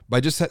 By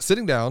just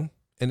sitting down,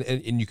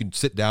 and you can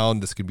sit down,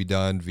 this can be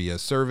done via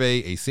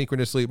survey,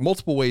 asynchronously,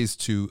 multiple ways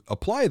to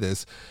apply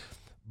this.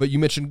 But you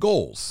mentioned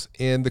goals.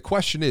 And the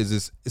question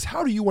is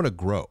how do you want to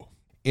grow?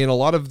 And a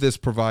lot of this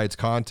provides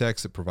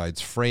context, it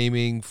provides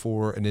framing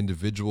for an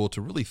individual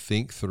to really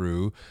think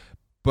through.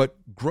 But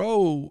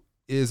GROW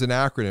is an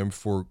acronym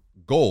for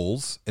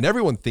goals, and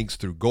everyone thinks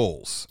through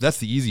goals. That's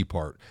the easy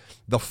part.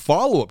 The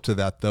follow-up to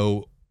that,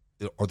 though,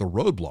 are the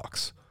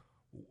roadblocks.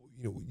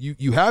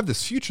 You have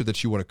this future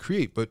that you want to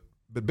create, but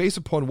based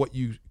upon what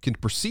you can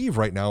perceive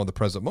right now in the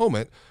present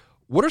moment,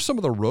 what are some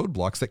of the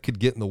roadblocks that could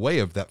get in the way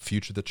of that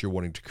future that you're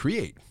wanting to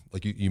create?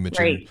 Like you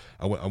mentioned, right.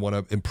 I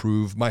want to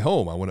improve my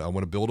home. I want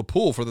to build a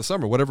pool for the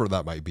summer, whatever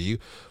that might be.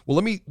 Well,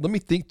 let me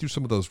think through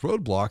some of those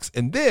roadblocks,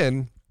 and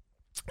then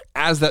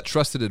as that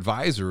trusted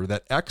advisor,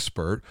 that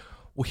expert,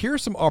 well, here are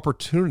some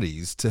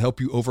opportunities to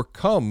help you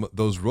overcome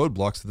those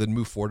roadblocks and then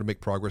move forward to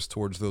make progress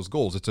towards those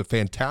goals. It's a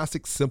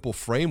fantastic, simple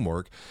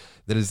framework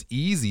that is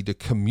easy to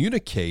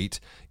communicate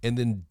and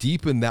then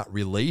deepen that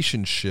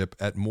relationship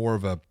at more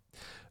of a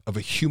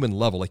human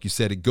level. Like you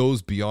said, it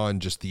goes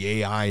beyond just the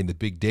AI and the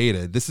big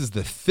data. This is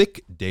the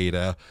thick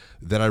data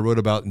that I wrote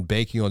about in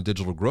Banking on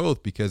Digital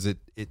Growth, because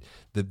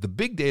the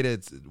big data,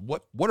 it's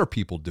what are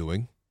people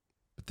doing?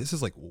 But this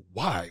is like,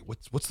 why?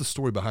 What's the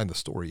story behind the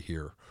story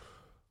here?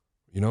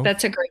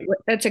 That's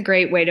a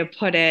great way to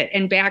put it.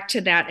 And back to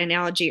that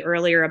analogy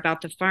earlier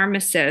about the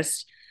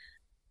pharmacist,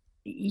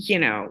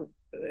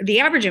 the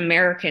average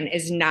American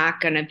is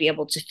not going to be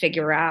able to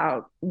figure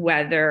out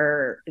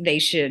whether they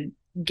should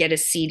get a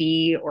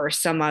CD or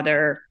some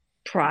other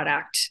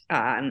product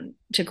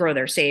to grow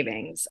their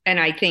savings. And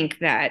I think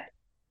that,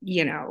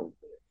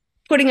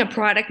 putting a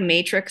product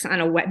matrix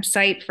on a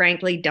website,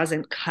 frankly,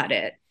 doesn't cut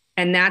it.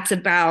 And that's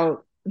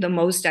about the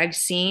most I've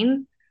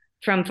seen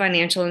from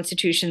financial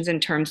institutions in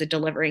terms of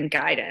delivering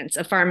guidance.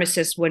 A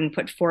pharmacist wouldn't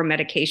put 4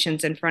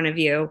 medications in front of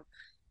you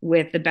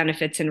with the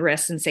benefits and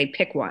risks and say,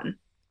 pick one.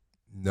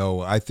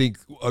 No, I think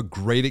a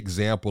great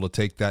example to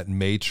take that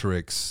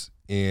matrix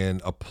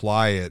and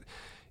apply it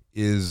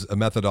is a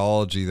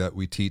methodology that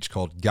we teach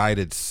called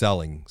guided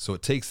selling. So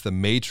it takes the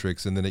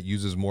matrix and then it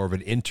uses more of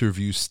an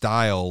interview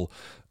style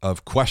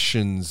of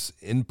questions,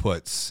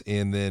 inputs,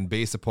 and then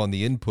based upon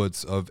the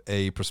inputs of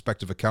a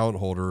prospective account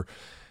holder,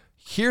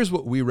 here's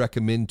what we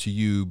recommend to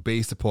you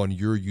based upon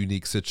your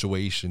unique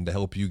situation to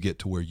help you get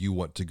to where you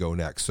want to go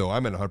next. So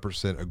I'm in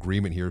 100%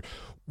 agreement here.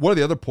 One of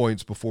the other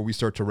points before we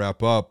start to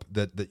wrap up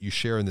that you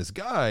share in this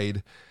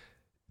guide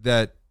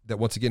that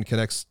once again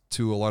connects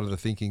to a lot of the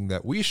thinking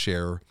that we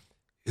share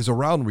is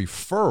around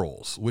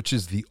referrals, which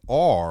is the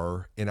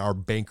R in our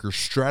banker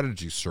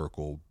strategy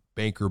circle,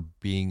 banker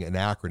being an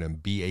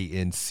acronym,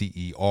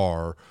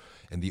 BANCER,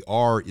 and the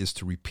R is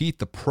to repeat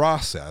the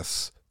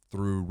process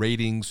through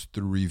ratings,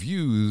 through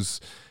reviews,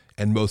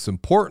 and most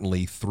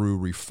importantly, through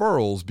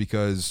referrals,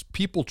 because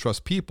people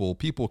trust people.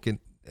 People can,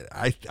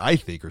 I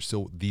think, are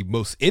still the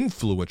most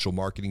influential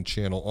marketing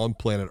channel on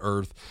planet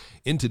Earth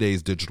in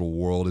today's digital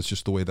world. It's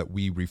just the way that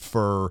we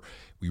refer,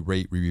 we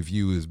rate, we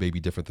review is maybe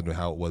different than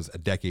how it was a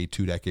decade,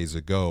 2 decades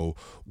ago.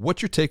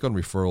 What's your take on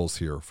referrals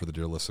here for the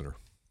dear listener?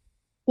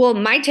 Well,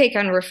 my take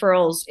on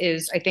referrals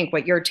is, I think,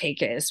 what your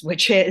take is,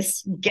 which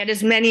is get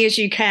as many as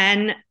you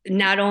can.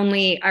 Not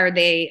only are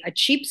they a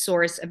cheap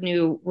source of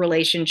new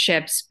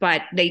relationships,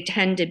 but they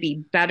tend to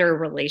be better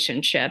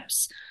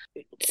relationships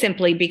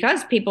simply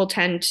because people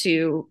tend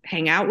to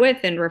hang out with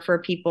and refer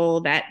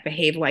people that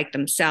behave like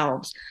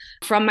themselves.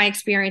 From my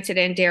experience at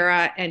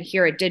Andera and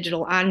here at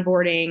Digital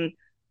Onboarding,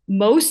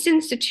 most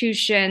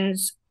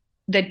institutions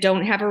that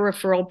don't have a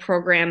referral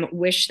program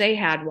wish they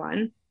had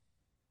one.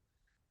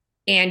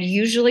 And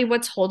usually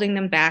what's holding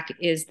them back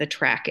is the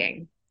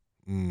tracking,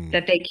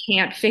 that they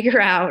can't figure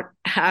out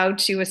how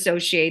to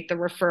associate the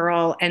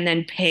referral and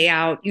then pay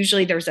out.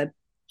 Usually there's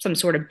some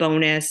sort of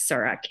bonus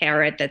or a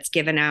carrot that's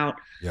given out,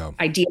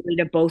 ideally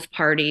to both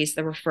parties,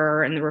 the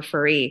referrer and the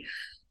referee.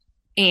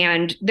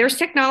 And there's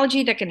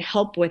technology that can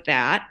help with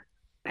that.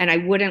 And I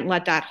wouldn't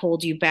let that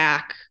hold you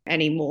back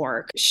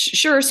anymore.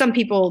 Sure, some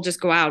people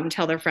just go out and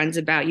tell their friends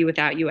about you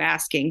without you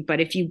asking. But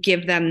if you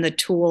give them the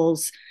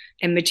tools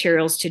and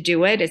materials to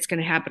do it, it's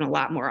going to happen a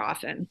lot more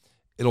often.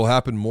 It'll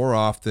happen more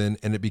often,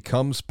 and it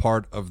becomes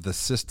part of the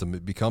system.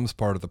 It becomes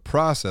part of the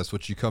process,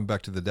 which you come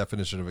back to the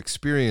definition of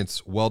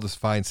experience,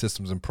 well-defined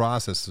systems and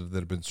processes that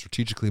have been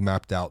strategically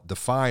mapped out,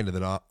 defined, and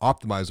then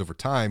optimized over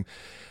time.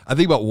 I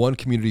think about one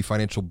community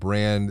financial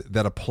brand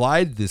that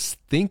applied this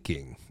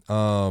thinking,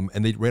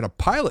 and they ran a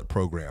pilot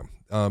program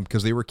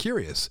because they were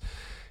curious.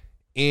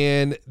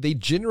 and they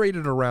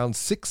generated around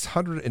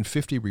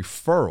 650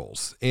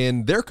 referrals.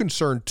 And their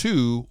concern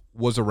too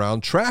was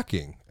around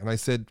tracking. And I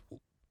said,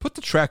 put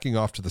the tracking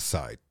off to the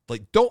side.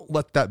 Like, don't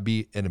let that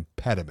be an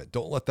impediment.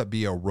 Don't let that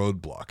be a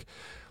roadblock.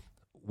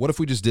 What if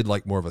we just did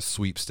like more of a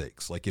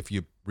sweepstakes? Like if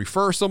you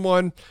refer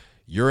someone,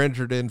 you're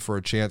entered in for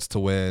a chance to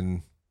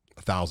win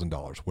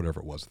 $1,000, whatever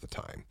it was at the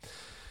time.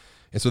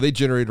 And so they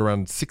generated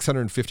around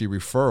 650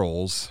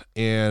 referrals,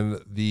 and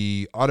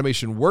the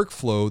automation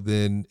workflow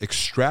then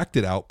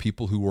extracted out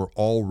people who were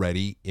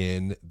already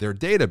in their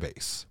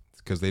database,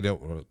 because they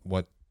don't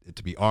want it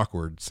to be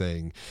awkward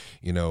saying,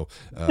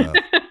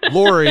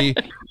 Lori,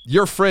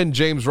 your friend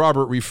James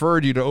Robert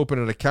referred you to open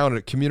an account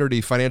at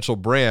Community Financial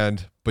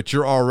Brand, but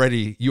you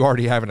already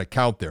have an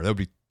account there. That would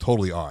be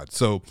totally odd.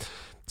 So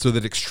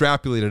that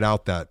extrapolated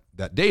out that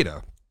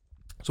data.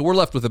 So we're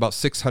left with about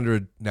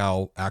 600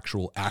 now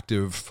actual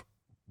active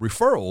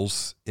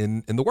referrals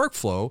in the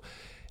workflow,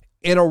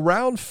 and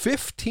around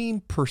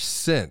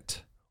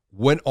 15%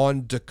 went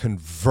on to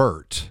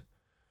convert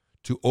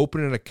to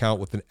open an account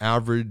with an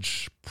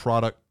average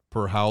product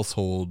per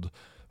household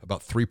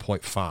about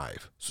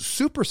 3.5. So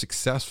super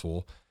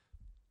successful.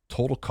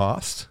 Total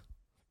cost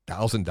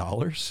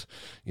 $1,000,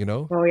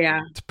 Oh yeah.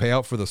 to pay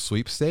out for the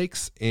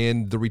sweepstakes,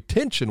 and the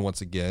retention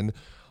once again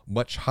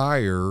much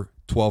higher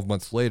 12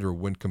 months later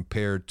when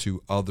compared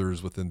to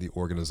others within the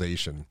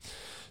organization.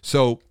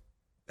 So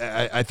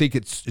I think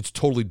it's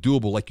totally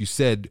doable. Like you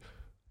said,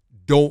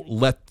 don't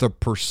let the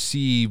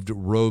perceived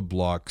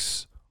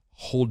roadblocks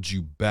hold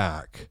you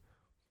back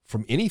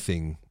from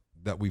anything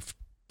that we've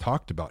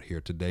talked about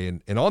here today.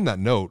 And on that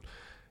note,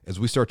 as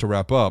we start to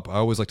wrap up, I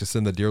always like to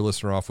send the dear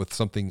listener off with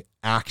something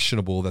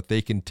actionable that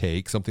they can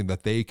take, something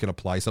that they can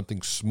apply,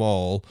 something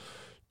small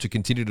to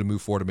continue to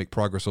move forward and make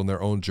progress on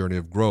their own journey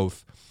of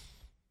growth.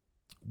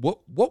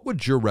 What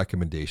would your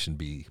recommendation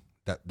be?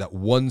 That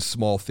one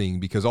small thing,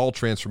 because all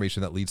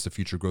transformation that leads to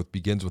future growth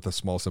begins with a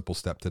small, simple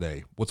step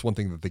today. What's one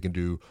thing that they can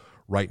do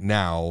right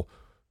now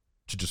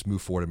to just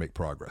move forward and make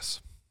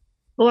progress?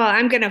 Well,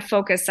 I'm going to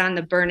focus on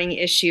the burning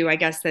issue, I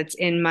guess, that's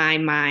in my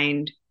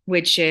mind,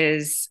 which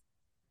is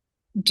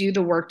do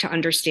the work to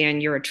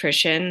understand your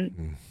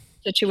attrition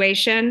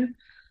situation.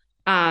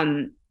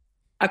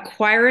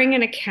 Acquiring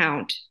an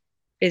account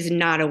is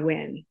not a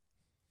win.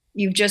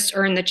 You've just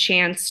earned the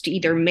chance to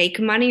either make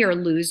money or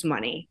lose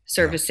money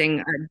servicing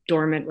a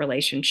dormant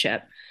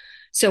relationship.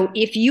 So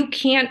if you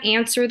can't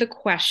answer the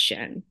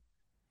question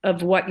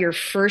of what your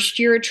first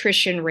year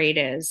attrition rate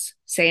is,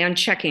 say on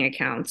checking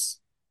accounts,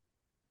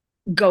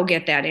 go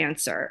get that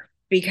answer.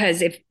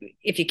 Because if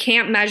you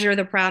can't measure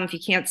the problem, if you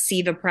can't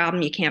see the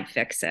problem, you can't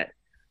fix it.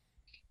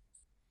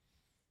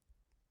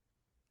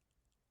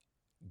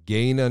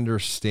 Gain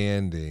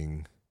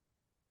understanding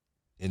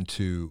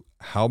into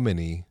how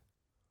many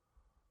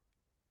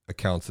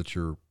accounts that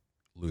you're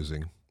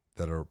losing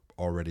that are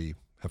already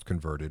have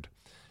converted.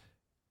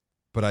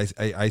 But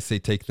I say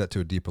take that to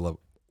a deeper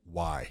level.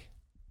 Why?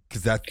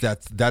 Because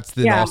that's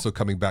then also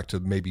coming back to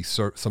maybe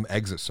some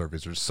exit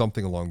surveys or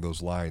something along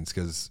those lines.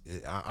 Because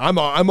I'm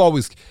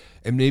always,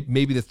 and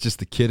maybe that's just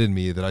the kid in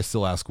me that I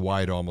still ask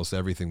why to almost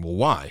everything. Well,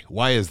 why?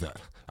 Why is that?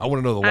 I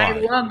want to know the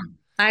why.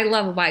 I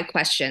love why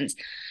questions,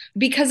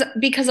 because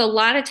a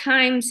lot of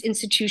times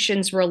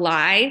institutions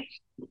rely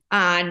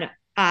on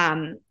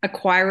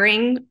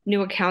acquiring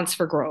new accounts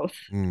for growth.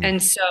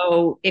 And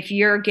so if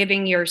you're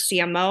giving your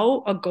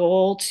CMO a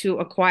goal to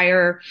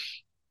acquire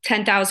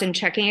 10,000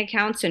 checking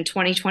accounts in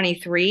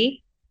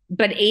 2023,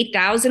 but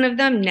 8,000 of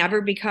them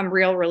never become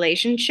real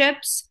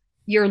relationships,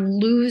 you're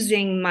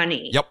losing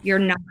money. Yep.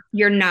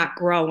 You're not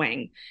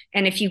growing.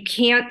 And if you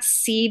can't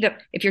see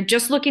if you're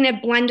just looking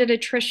at blended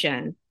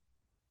attrition,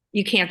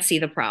 you can't see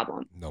the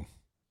problem.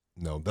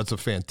 No, that's a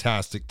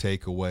fantastic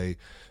takeaway.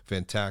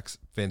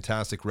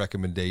 Fantastic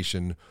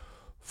recommendation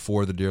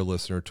for the dear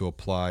listener to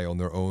apply on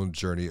their own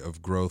journey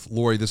of growth.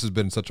 Lori, this has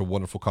been such a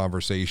wonderful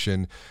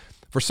conversation.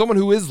 For someone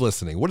who is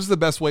listening, what is the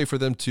best way for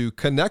them to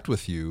connect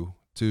with you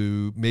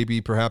to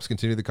maybe perhaps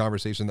continue the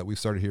conversation that we've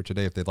started here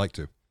today if they'd like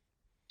to?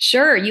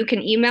 Sure. You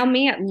can email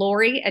me at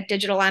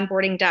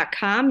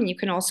lori@digitalonboarding.com. And you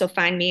can also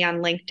find me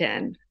on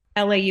LinkedIn,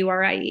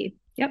 LAURIE.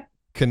 Yep.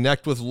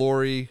 Connect with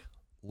Lori.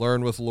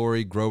 Learn with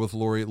Lori, grow with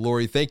Lori.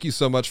 Lori, thank you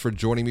so much for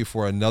joining me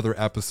for another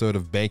episode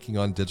of Banking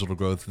on Digital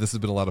Growth. This has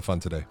been a lot of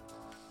fun today.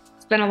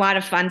 It's been a lot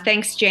of fun.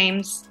 Thanks,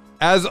 James.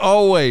 As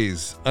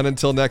always, and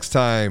until next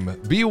time,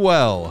 be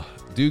well,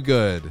 do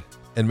good,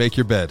 and make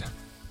your bed.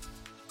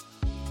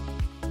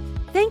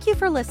 Thank you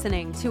for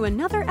listening to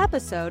another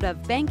episode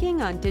of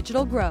Banking on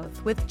Digital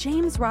Growth with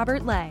James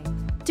Robert Lay.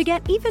 To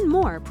get even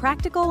more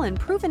practical and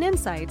proven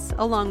insights,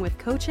 along with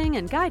coaching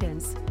and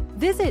guidance,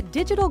 visit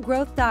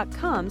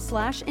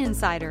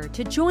digitalgrowth.com/insider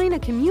to join a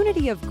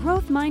community of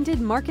growth-minded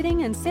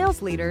marketing and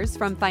sales leaders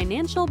from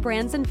financial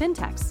brands and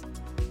fintechs.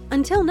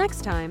 Until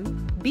next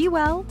time, be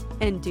well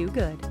and do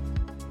good.